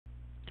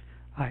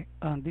Hi,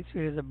 this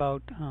video is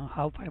about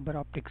how fiber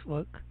optics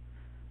work.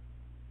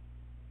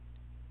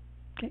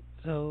 Okay,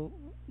 so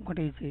what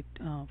is it?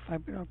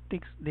 Fiber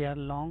optics, they are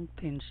long,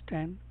 thin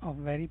strand of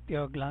very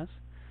pure glass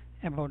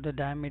about the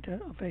diameter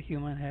of a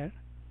human hair.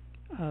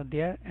 They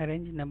are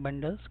arranged in a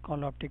bundles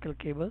called optical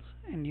cables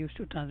and used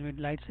to transmit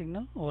light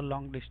signal over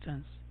long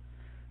distance.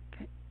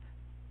 Okay,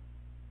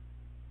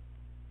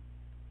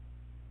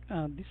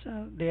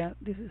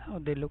 this is how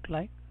they look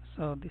like.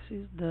 So this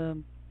is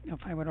the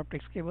fiber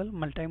optics cable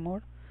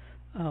multi-mode.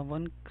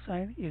 One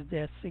side is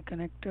the SC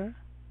connector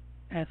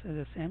S is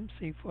the same,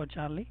 C for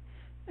Charlie,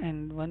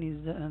 and one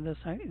is the another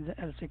side is the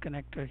LC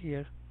connector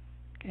here.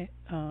 Okay,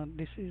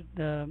 this is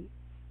the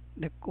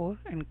core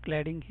and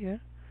cladding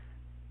here.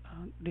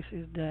 This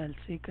is the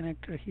LC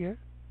connector here,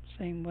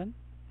 same one,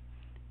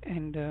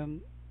 and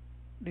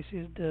this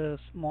is the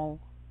small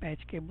patch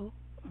cable,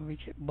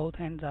 which both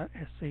ends are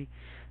SC.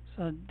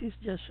 So this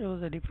just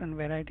shows the different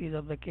varieties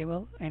of the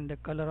cable and the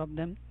color of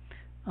them.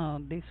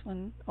 This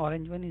one,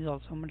 orange one, is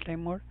also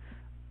multi-mode.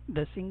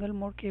 The single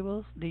mode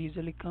cables, they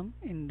usually come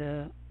in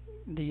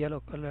the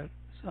yellow color.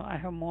 So I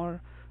have more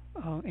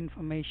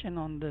information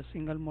on the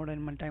single mode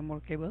and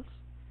multi-mode cables.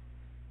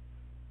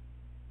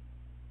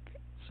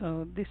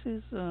 So this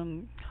is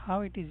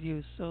how it is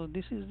used. So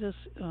this is this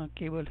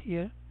cable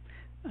here.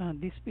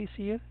 This piece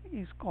here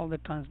is called the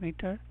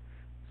transmitter.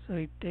 So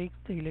it takes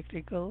the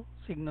electrical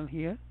signal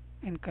here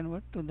and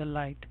convert to the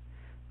light.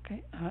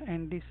 Okay,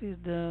 and this is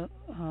the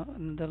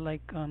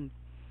like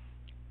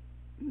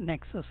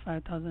Nexus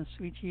 5000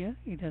 switch here.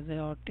 It has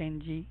a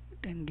 10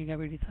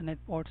 gigabit Ethernet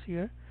ports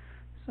here.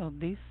 So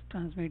this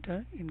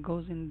transmitter, it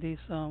goes in this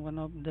one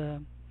of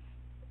the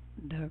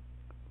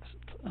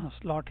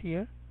slot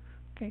here.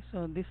 Okay,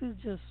 so this is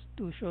just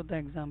to show the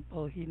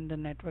example in the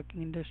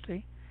networking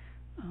industry.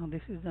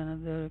 This is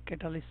another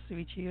catalyst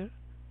switch here,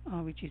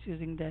 which is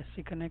using the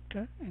SC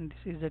connector, and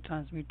this is the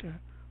transmitter,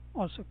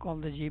 also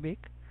called the GBIC.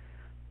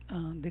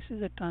 This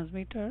is a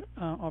transmitter.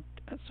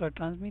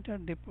 Transmitter,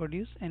 they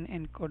produce and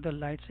encode the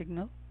light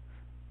signal.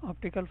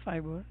 Optical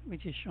fiber,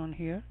 which is shown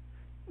here,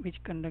 which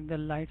conduct the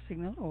light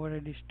signal over a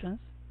distance.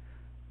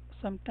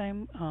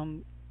 Sometime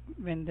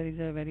when there is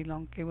a very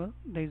long cable,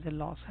 there is a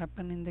loss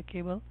happen in the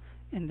cable,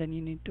 and then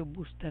you need to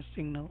boost that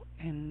signal.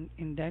 And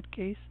in that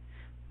case,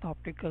 the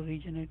optical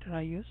regenerator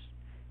I use.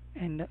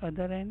 And the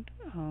other end,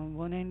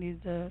 one end is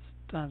the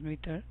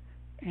transmitter,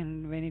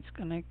 and when it's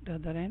connect the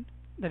other end,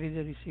 there is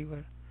a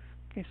receiver.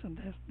 Okay, so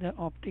that's the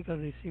optical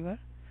receiver.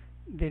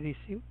 They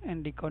receive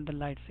and decode the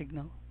light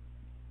signal.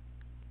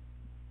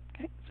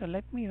 Okay, so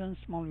let me run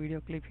small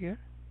video clip here.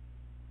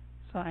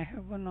 So I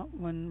have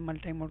one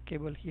multi-mode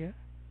cable here.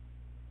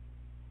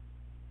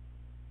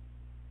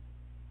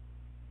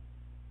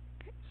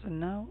 Okay, so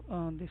now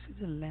this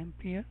is a lamp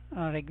here,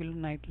 a regular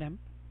night lamp,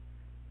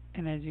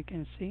 and as you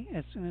can see,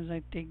 as soon as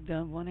I take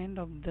the one end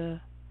of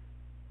the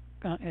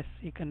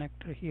SC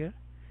connector here,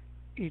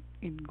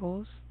 it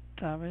goes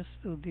traverse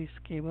through this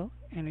cable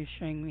and is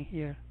showing me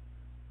here.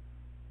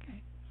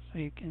 Okay, so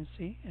you can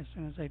see as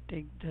soon as I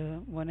take the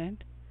one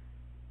end,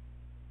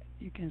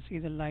 you can see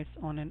the lights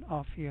on and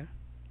off here.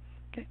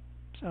 Okay,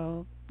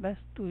 so that's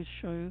to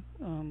show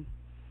you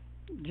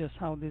just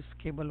how this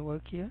cable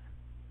work here.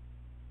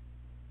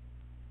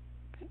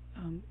 Okay,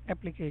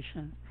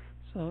 application.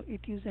 So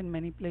it used in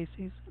many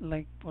places,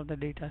 like for the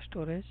data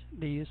storage,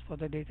 they use for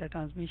the data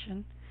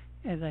transmission.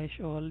 As I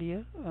showed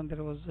earlier,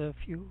 there was a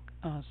few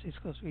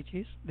Cisco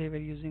switches. They were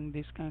using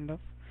this kind of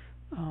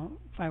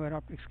fiber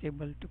optics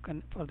cable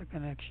to for the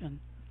connection.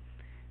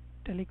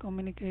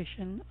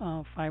 Telecommunication,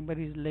 fiber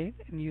is laid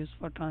and used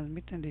for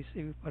transmit and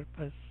receive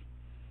purpose.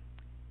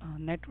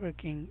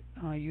 Networking,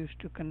 used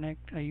to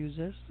connect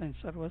users and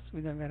servers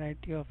with a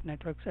variety of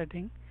network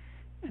settings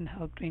and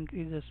help to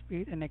increase the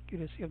speed and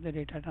accuracy of the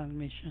data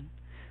transmission.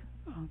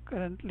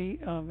 Currently,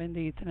 when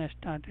the Ethernet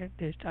started,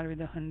 they started with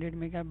 100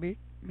 megabits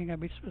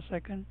per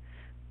second,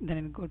 then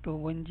it go to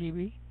 1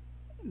 GB,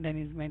 then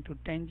it went to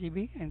 10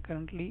 GB, and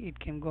currently it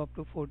can go up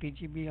to 40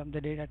 GB of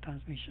the data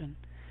transmission.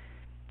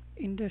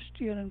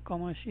 Industrial and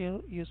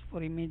commercial use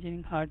for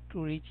imaging hard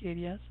to reach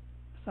areas.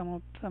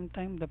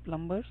 Sometimes the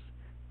plumbers,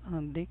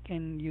 they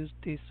can use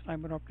this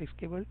fiber optics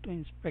cable to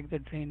inspect the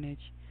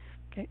drainage.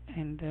 Okay,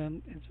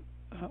 and it's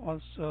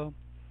also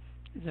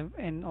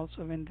and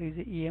also when there is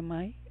a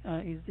EMI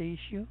is the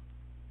issue,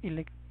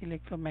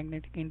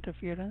 electromagnetic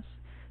interference.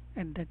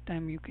 At that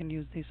time, you can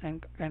use this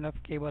kind of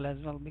cable as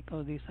well,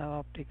 because these are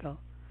optical.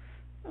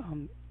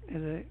 Um,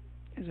 as a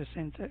as a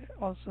sensor,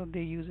 also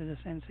they use as a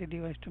sensor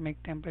device to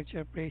make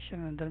temperature, pressure,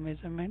 and other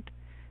measurement,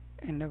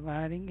 and the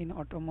wiring in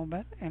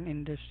automobile and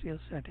industrial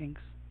settings.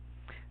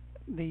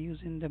 They use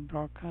in the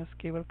broadcast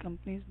cable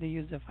companies. They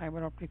use the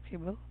fiber optic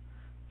cable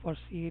for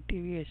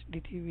CATV,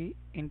 HDTV,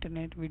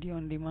 internet video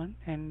on demand,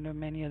 and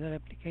many other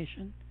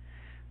applications.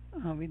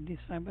 With this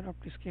fiber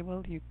optic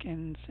cable, you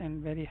can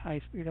send very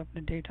high speed of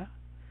the data.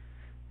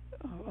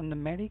 On the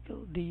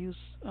medical, they use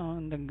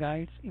the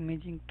guides,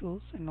 imaging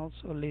tools, and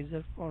also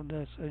laser for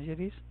the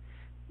surgeries.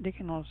 They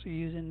can also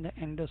use in the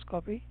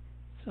endoscopy,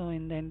 So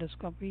in the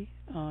endoscopy,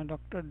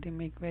 doctor they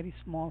make very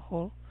small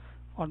hole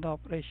for the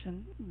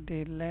operation.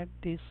 They let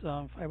this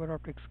fiber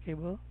optics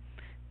cable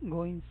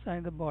go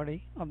inside the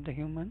body of the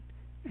human,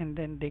 and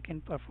then they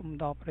can perform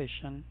the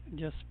operation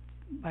just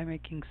by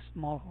making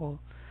small hole.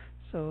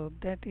 So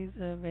that is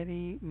a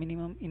very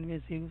minimum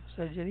invasive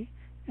surgery,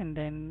 and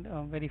then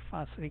very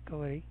fast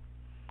recovery.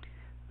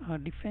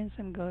 Defense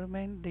and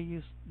government they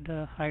use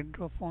the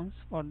hydrophones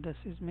for the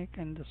seismic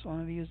and the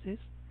sonar uses,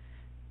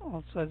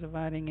 also as a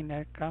wiring in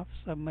aircraft,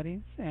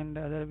 submarines, and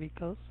other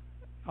vehicles,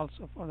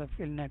 also for the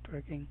field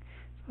networking.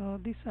 So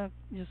these are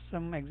just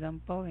some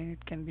example, and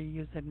it can be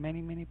used at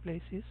many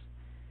places.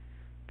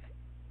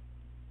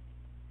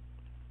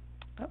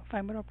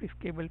 Fiber optic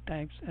cable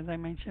types, as I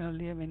mentioned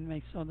earlier when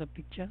I saw the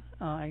picture,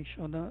 I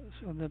show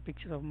the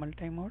picture of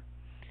multimode.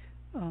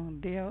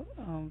 They are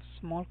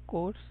small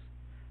cores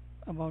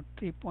about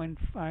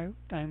 3.5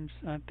 times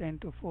 10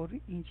 to 4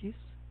 inches,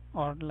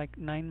 or like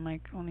 9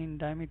 micron in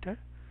diameter,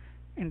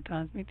 and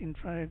transmit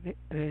infrared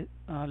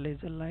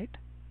laser light.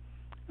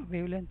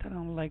 Wavelength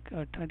around like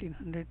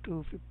 1300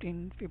 to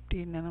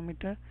 1550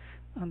 nanometer.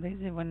 There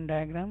is a one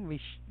diagram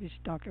which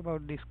talk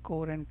about this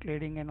core and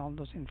cladding and all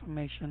those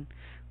information,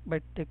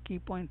 but the key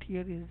point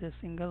here is the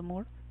single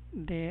mode.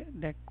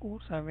 The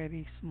cores are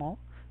very small,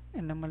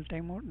 and the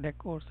multi mode the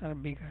cores are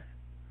bigger.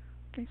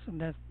 Okay, so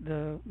that's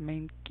the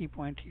main key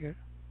point here.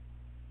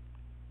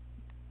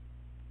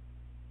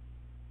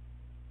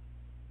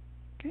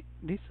 Okay,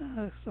 these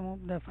are some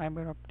of the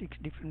fiber optics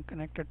different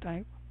connector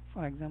type.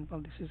 For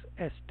example, this is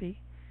ST,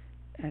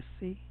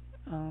 SC,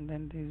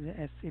 then there is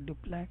a SC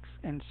duplex,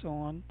 and so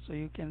on. So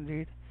you can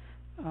read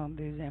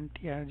there is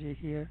MTRJ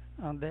here.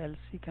 The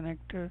LC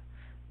connector,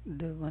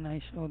 the one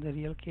I show the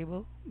real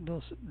cable,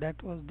 those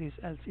that was this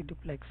LC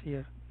duplex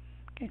here.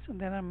 Okay, so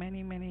there are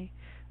many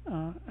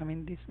I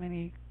mean this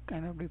many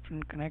kind of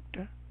different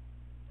connector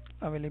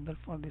available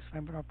for this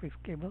fiber optics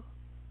cable.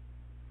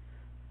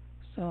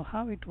 So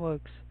how it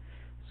works?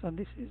 So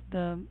this is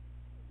the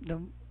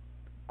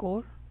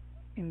core.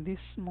 In this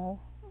small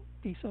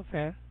piece of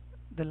air,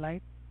 the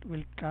light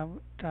will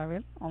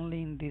travel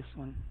only in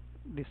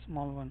this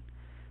small one.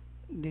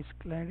 This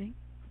cladding,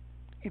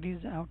 it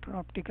is outer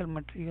optical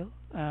material,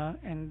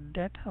 and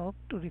that help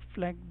to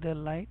reflect the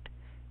light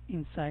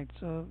inside.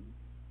 So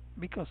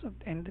because of,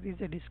 and there is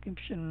a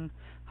description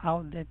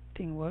how that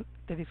thing works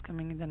that is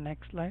coming in the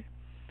next slide.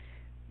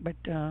 But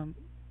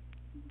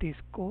this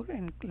core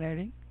and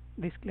cladding,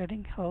 this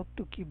cladding help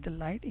to keep the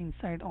light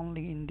inside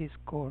only in this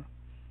core.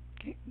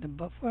 Okay, the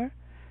buffer,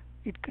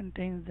 it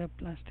contains the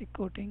plastic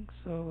coating,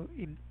 so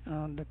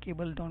the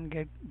cable don't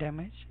get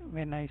damaged.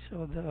 When I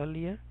saw the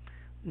earlier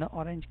the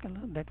orange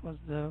color, that was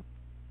the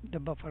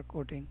buffer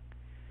coating.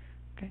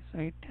 Okay, so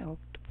it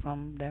helped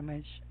from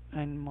damage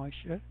and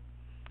moisture.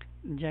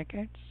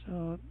 Jackets,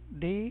 so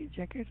they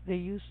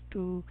used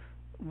to,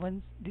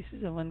 once this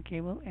is a one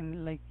cable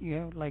and like you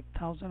have like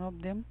thousand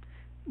of them,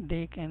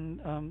 they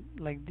can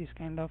like this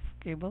kind of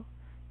cable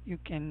you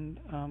can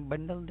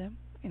bundle them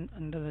in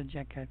under the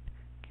jacket.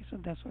 Okay, so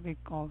that's what it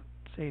called,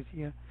 says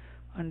here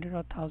 100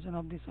 or 1000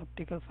 of these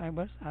optical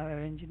fibers are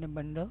arranged in a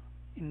bundle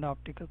in the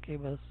optical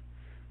cables.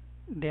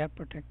 They are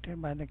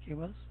protected by the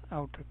cable's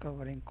outer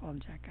covering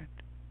called jacket.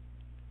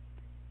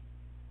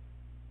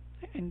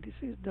 And this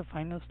is the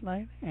final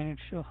slide, and it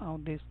shows how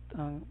this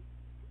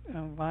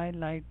why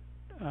light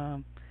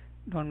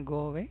don't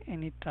go away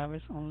and it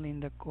travels only in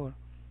the core.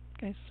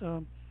 Okay,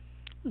 so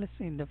let's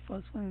see, the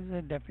first one is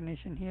a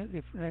definition here,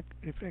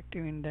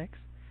 refractive index.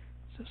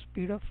 So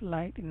speed of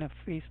light in a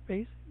free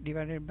space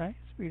divided by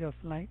speed of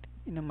light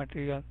in a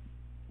material.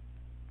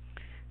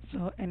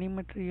 So any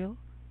material,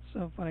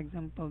 so for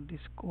example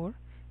this core,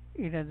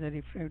 it has a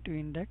refractive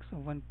index of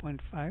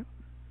 1.5,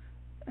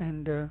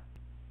 and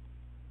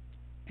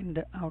in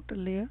the outer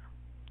layer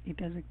it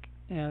has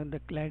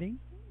the cladding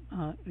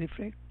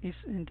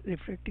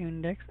refractive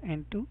index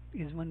N2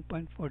 is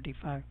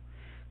 1.45.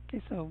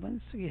 Okay, so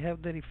once we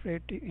have the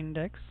refractive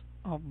index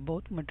of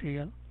both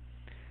material,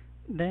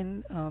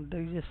 then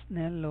there is a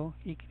Snell law.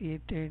 He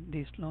created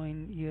this law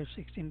in year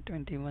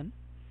 1621.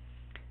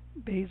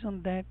 Based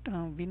on that,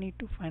 we need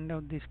to find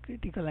out this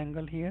critical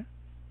angle here.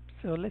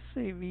 So let's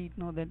say we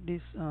know that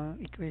this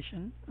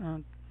equation,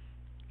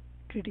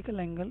 critical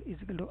angle is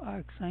equal to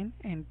arc sine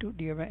n2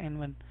 divided by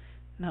n1.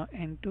 Now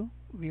n2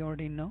 we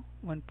already know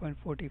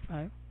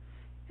 1.45,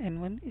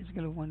 n1 is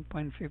equal to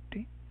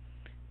 1.50.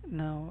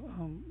 Now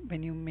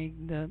when you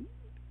make the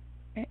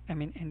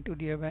n2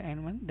 divided by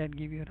n1, that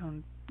give you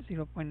around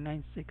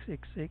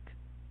 0.9666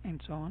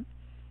 and so on.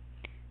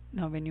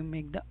 Now when you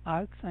make the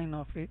arc sine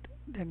of it,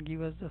 that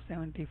give us the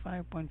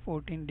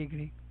 75.14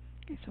 degree.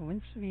 Okay, so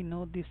once we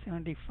know this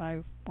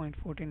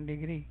 75.14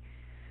 degree,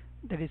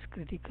 that is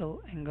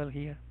critical angle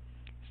here.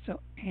 So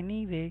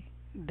any ray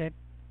that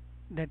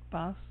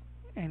pass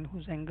and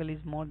whose angle is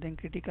more than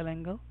critical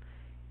angle,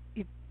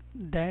 it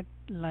that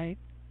light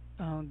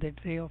that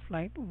ray of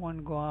light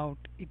won't go out,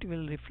 it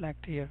will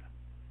reflect here.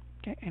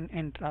 Okay,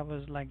 and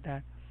travels like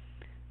that.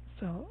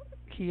 So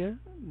here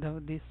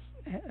this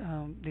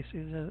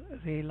is a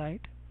ray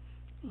light,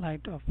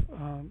 light of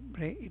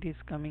ray, it is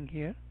coming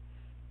here,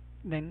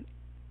 then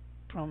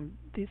from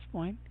this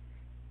point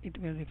it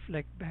will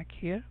reflect back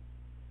here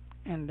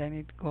and then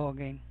it go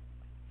again.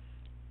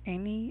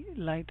 Any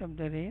light of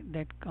the ray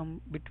that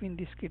come between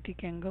this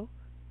critic angle,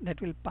 that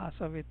will pass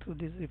away through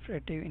this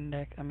refractive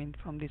index, I mean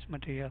from this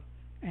material,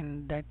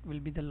 and that will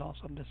be the loss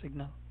of the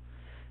signal.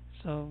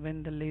 So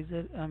when the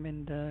laser, I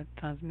mean the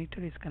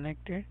transmitter is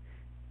connected,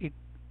 it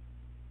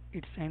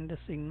it send the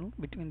signal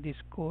between this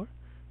core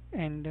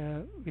and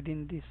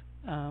within this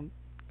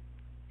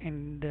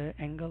and the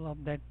angle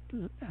of that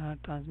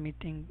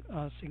transmitting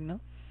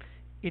signal,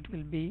 it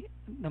will be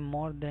the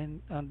more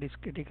than this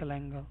critical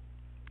angle.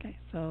 Okay,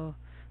 so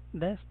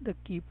that's the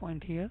key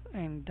point here,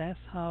 and that's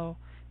how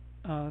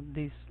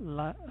this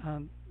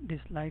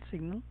light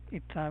signal,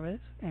 it travels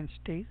and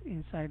stays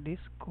inside this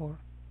core.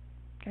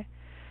 Okay,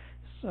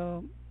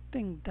 so I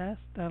think that's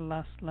the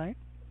last slide.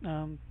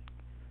 um,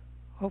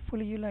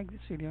 Hopefully you like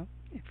this video.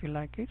 If you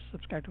like it,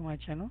 subscribe to my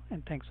channel,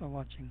 and thanks for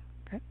watching.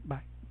 Okay,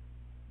 bye.